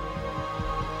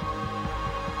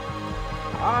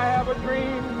 I have a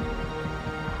dream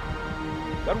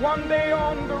that one day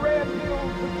on the red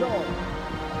hills of Georgia,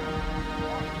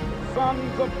 the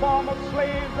sons of former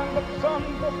slaves and the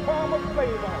sons of former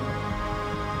slave owners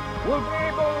will be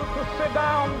able to sit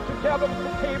down together at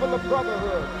the table of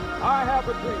brotherhood. I have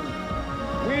a dream.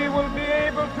 We will be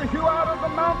able to hew out of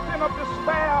the mountain of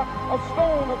despair a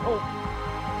stone of hope.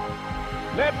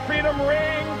 Let freedom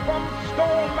ring from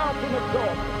Stone Mountain of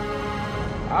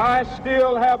Georgia. I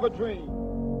still have a dream.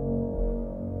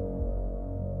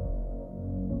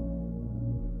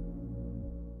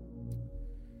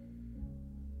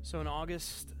 So on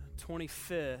August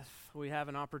 25th, we have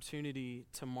an opportunity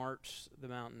to march the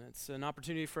mountain. It's an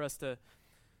opportunity for us to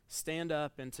stand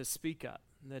up and to speak up.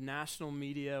 The national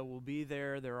media will be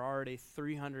there. There are already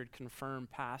 300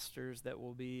 confirmed pastors that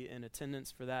will be in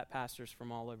attendance for that. Pastors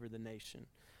from all over the nation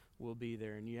will be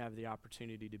there, and you have the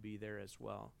opportunity to be there as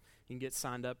well. You can get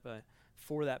signed up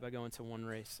for that by going to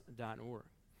onerace.org.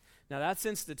 Now, that's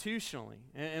institutionally,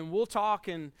 and we'll talk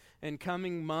in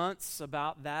coming months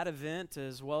about that event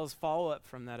as well as follow-up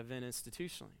from that event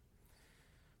institutionally.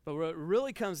 But what it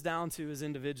really comes down to is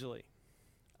individually.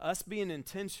 Us being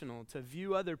intentional to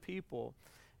view other people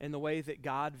in the way that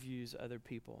God views other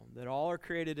people, that all are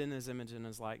created in his image and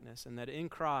his likeness, and that in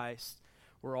Christ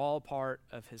we're all part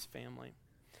of his family.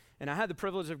 And I had the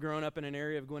privilege of growing up in an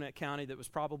area of Gwinnett County that was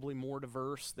probably more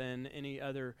diverse than any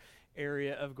other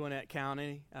area of Gwinnett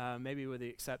County, maybe with the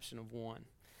exception of one.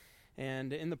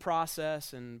 And in the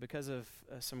process, and because of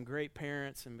some great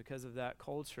parents and because of that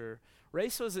culture,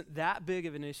 race wasn't that big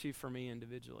of an issue for me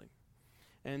individually.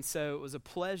 And so it was a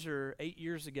pleasure 8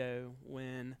 years ago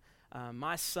when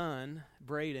my son,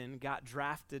 Braden, got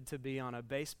drafted to be on a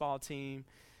baseball team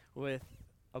with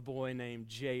a boy named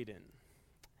Jaden.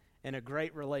 And a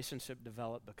great relationship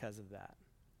developed because of that.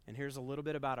 And here's a little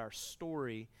bit about our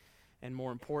story and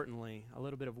more importantly, a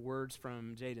little bit of words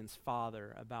from Jaden's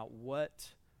father about what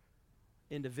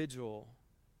individual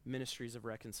ministries of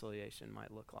reconciliation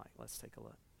might look like. Let's take a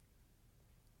look.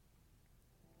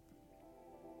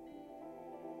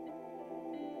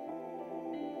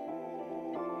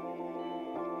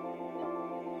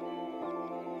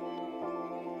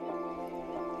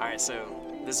 All right,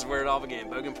 so this is where it all began.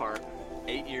 Bogan Park,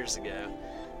 8 years ago.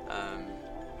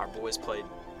 Our boys played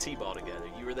t-ball together.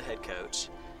 You were the head coach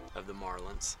of the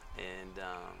Marlins, and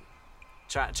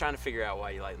trying to figure out why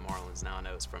you like the Marlins. Now I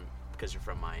know it's because you're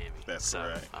from Miami. That's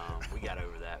correct. We got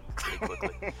over that pretty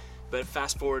quickly. But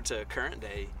fast forward to current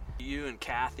day, you and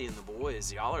Kathy and the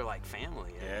boys, y'all are like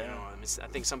family. Yeah. You know, I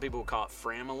think some people would call it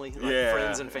family, like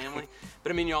friends and family.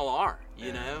 But I mean, y'all are.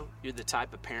 You know, you're the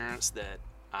type of parents that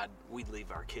we'd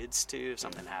leave our kids to if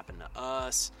something happened to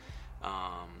us.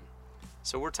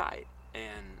 So we're tight,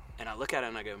 and I look at it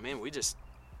and I go, man, we just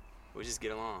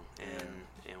get along,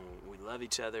 and we love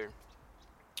each other.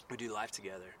 We do life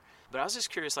together. But I was just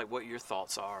curious, like, what your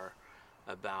thoughts are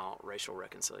about racial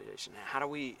reconciliation. How do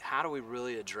we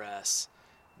really address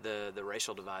the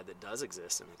racial divide that does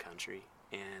exist in the country?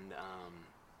 And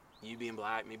you being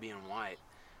black, me being white,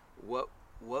 what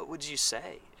would you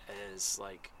say as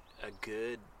like a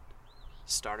good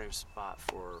starting spot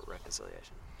for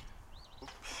reconciliation?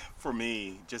 For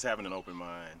me, just having an open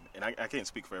mind, and I can't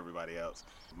speak for everybody else.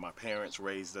 My parents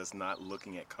raised us not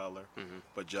looking at color,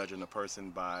 but judging a person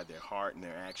by their heart and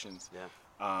their actions.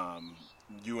 Yeah.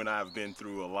 You and I have been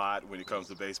through a lot when it comes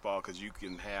to baseball, because you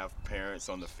can have parents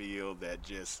on the field that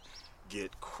just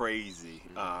get crazy.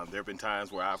 There have been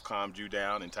times where I've calmed you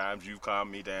down and times you've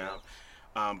calmed me down.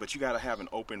 But you got to have an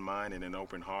open mind and an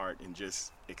open heart and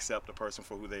just accept a person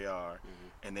for who they are,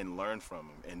 and then learn from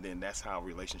them. And then that's how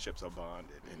relationships are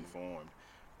bonded and formed.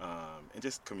 And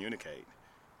just communicate.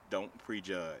 Don't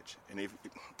prejudge. And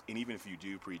even if you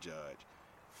do prejudge,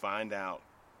 find out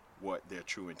what their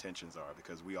true intentions are,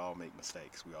 because we all make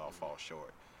mistakes. We all fall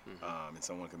short. And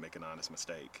someone can make an honest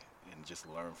mistake and just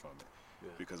learn from it. Yeah.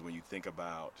 Because when you think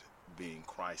about being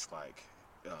Christ-like,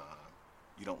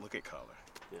 you don't look at color.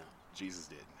 Yeah. Jesus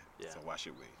didn't. Yeah. So why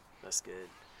should we? That's good.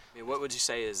 I mean, what would you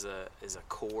say is a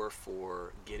core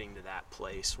for getting to that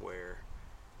place where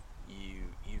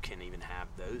you can even have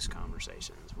those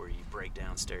conversations, where you break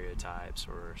down stereotypes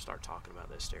or start talking about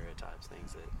those stereotypes,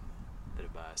 things that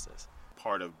have biased us?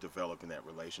 Part of developing that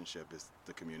relationship is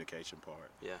the communication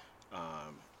part. Yeah.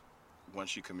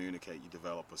 Once you communicate, you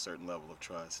develop a certain level of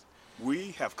trust.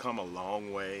 We have come a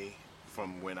long way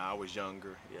from when I was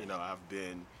younger. Yeah. You know, I've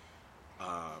been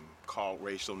called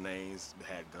racial names,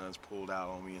 had guns pulled out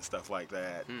on me and stuff like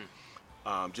that,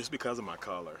 just because of my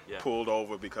color. Yeah. Pulled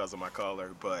over because of my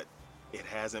color, but it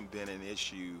hasn't been an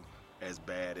issue as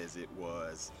bad as it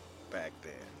was back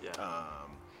then. Yeah.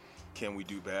 Can we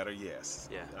do better? Yes.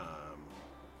 Yeah.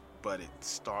 But it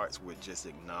starts with just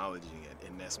acknowledging it,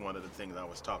 and that's one of the things I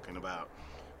was talking about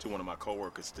to one of my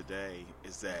coworkers today,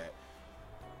 is that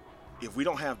if we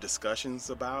don't have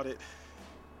discussions about it,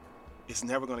 it's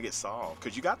never going to get solved,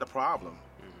 because you got the problem,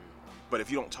 but if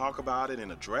you don't talk about it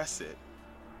and address it,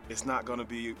 it's not going to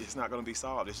be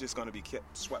solved. It's just going to be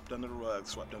kept swept under the rug.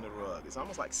 It's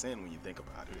almost like sin when you think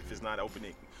about it. If it's not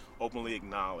openly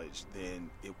acknowledged, then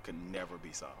it can never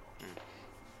be solved.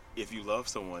 If you love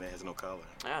someone, it has no color.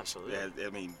 Absolutely. I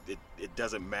mean, it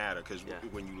doesn't matter, because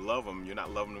when you love them, you're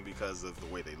not loving them because of the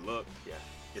way they look. Yeah.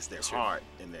 It's their heart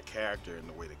and their character and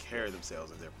the way they carry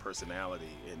themselves and their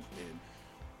personality. And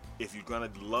if you're going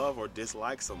to love or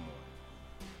dislike someone,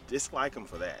 dislike them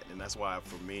for that. And that's why,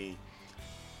 for me,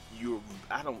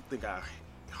 I don't think I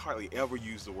hardly ever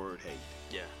use the word hate.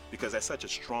 Yeah. Because that's such a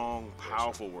strong,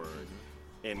 powerful word.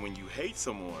 And when you hate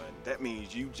someone, that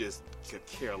means you just could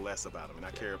care less about them. And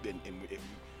I care. And if you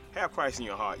have Christ in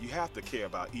your heart, you have to care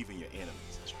about even your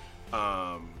enemies. That's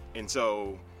right. And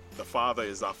so the Father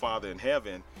is our Father in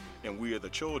heaven, and we are the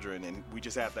children, and we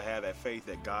just have to have that faith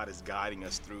that God is guiding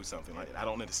us through something. Like, I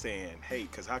don't understand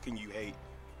hate, because how can you hate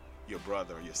your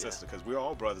brother or your sister? Because we're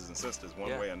all brothers and sisters,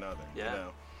 one way or another. Yeah. You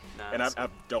know? No, and I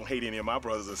don't hate any of my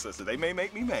brothers and sisters. They may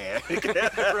make me mad.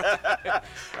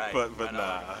 Right. But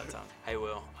nah. Hey,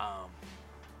 Will,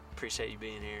 appreciate you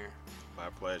being here. My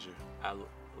pleasure. I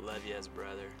love you as a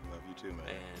brother. Love you too, man.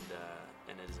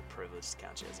 And it is a privilege to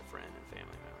count you as a friend and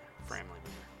family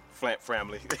member.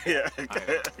 Family. Yeah.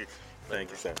 Right. Thank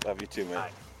you, sir. Love you too, man. All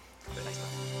right. Thanks, man.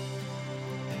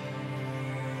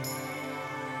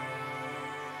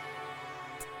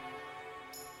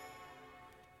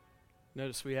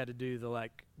 Notice we had to do the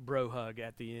like bro hug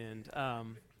at the end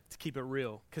to keep it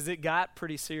real, because it got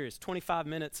pretty serious. 25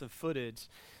 minutes of footage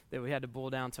that we had to boil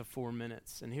down to 4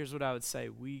 minutes. And here's what I would say.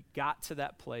 We got to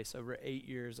that place over 8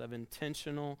 years of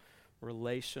intentional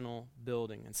relational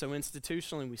building. And so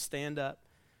institutionally, we stand up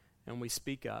and we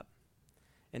speak up.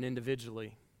 And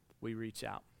individually, we reach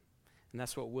out. And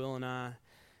that's what Will and I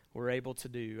were able to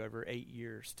do over 8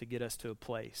 years to get us to a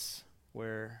place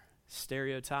where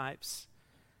stereotypes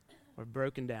are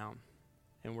broken down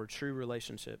and where true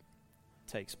relationship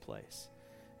takes place.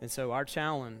 And so our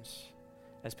challenge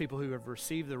as people who have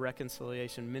received the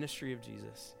reconciliation ministry of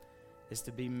Jesus is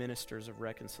to be ministers of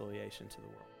reconciliation to the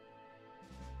world.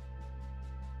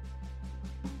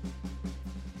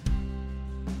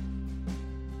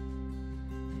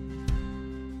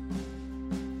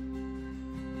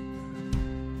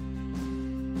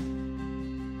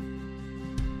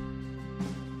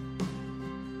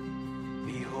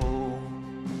 Behold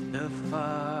the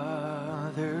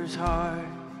Father's heart,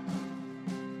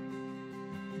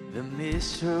 the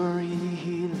mystery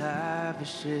he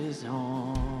lavishes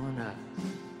on us,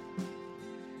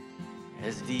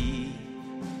 as deep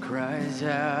cries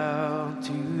out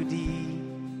to deep.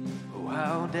 Oh,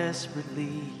 how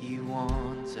desperately he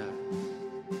wants us.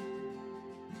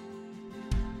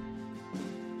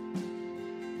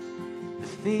 The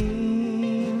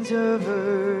things of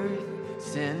earth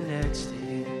stand next to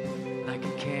him like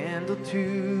a candle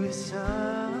to the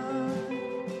sun.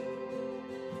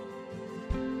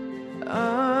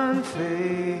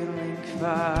 Unfailing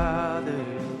Father,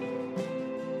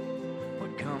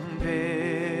 what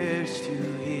compares to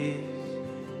his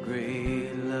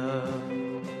great love?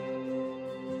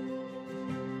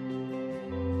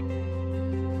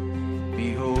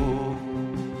 Behold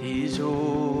his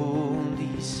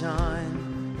only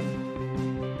Son,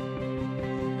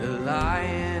 the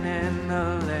Lion and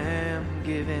the Lamb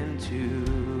given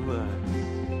to us.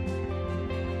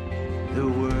 The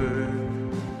Word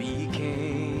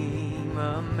became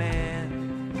a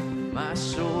man, my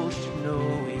soul should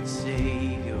know its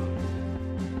Savior.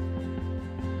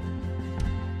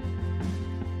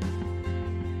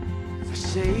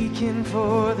 Forsaken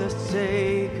for the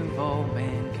sake of all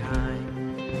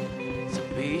mankind,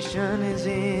 salvation is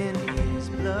in his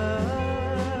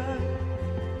blood.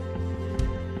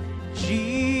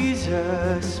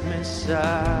 Jesus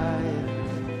Messiah,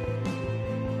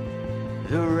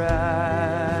 the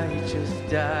righteous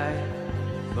died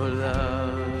for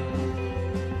love.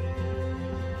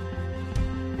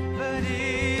 But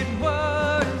it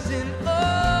wasn't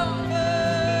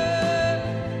over,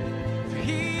 for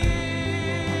he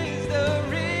is the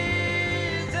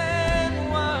risen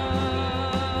one.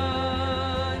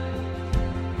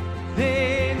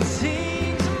 Then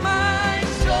sings my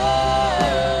soul,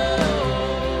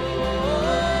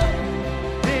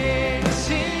 then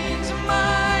sings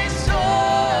my soul,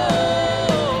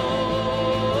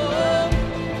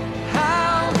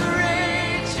 how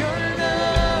great your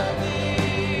love is,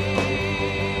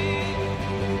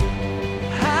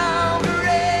 how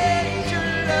great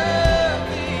your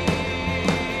love is.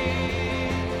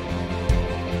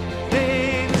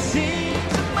 Then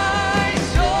sings my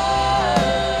soul,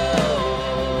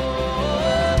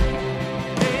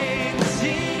 then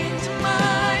sings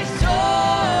my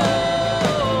soul,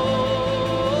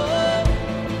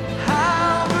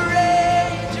 how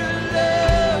great your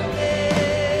love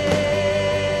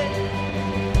is,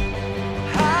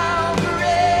 how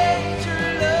great your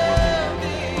love is.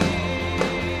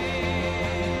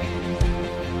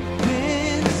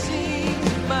 Then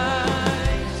sings my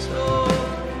soul.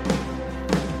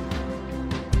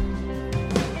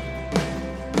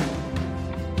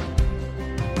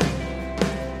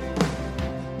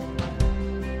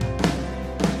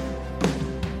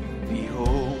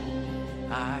 Behold,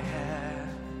 I have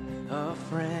a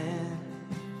friend,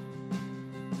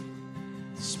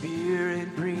 the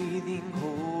Spirit breathing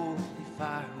holy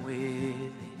fire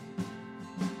within,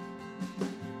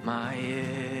 my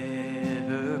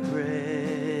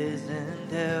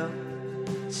ever-present help,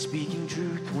 speaking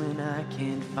truth when I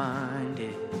can't find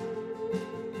it.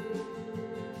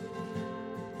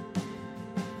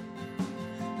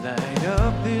 Light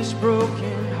up this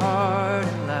broken heart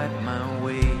and light my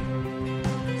way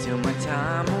till my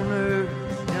time on earth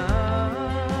is done.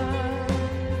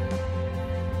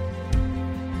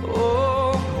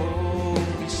 Oh,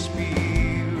 Holy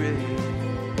Spirit,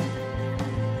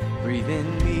 breathe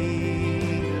in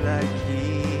me like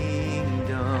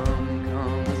kingdom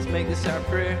come. Let's make this our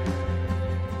prayer.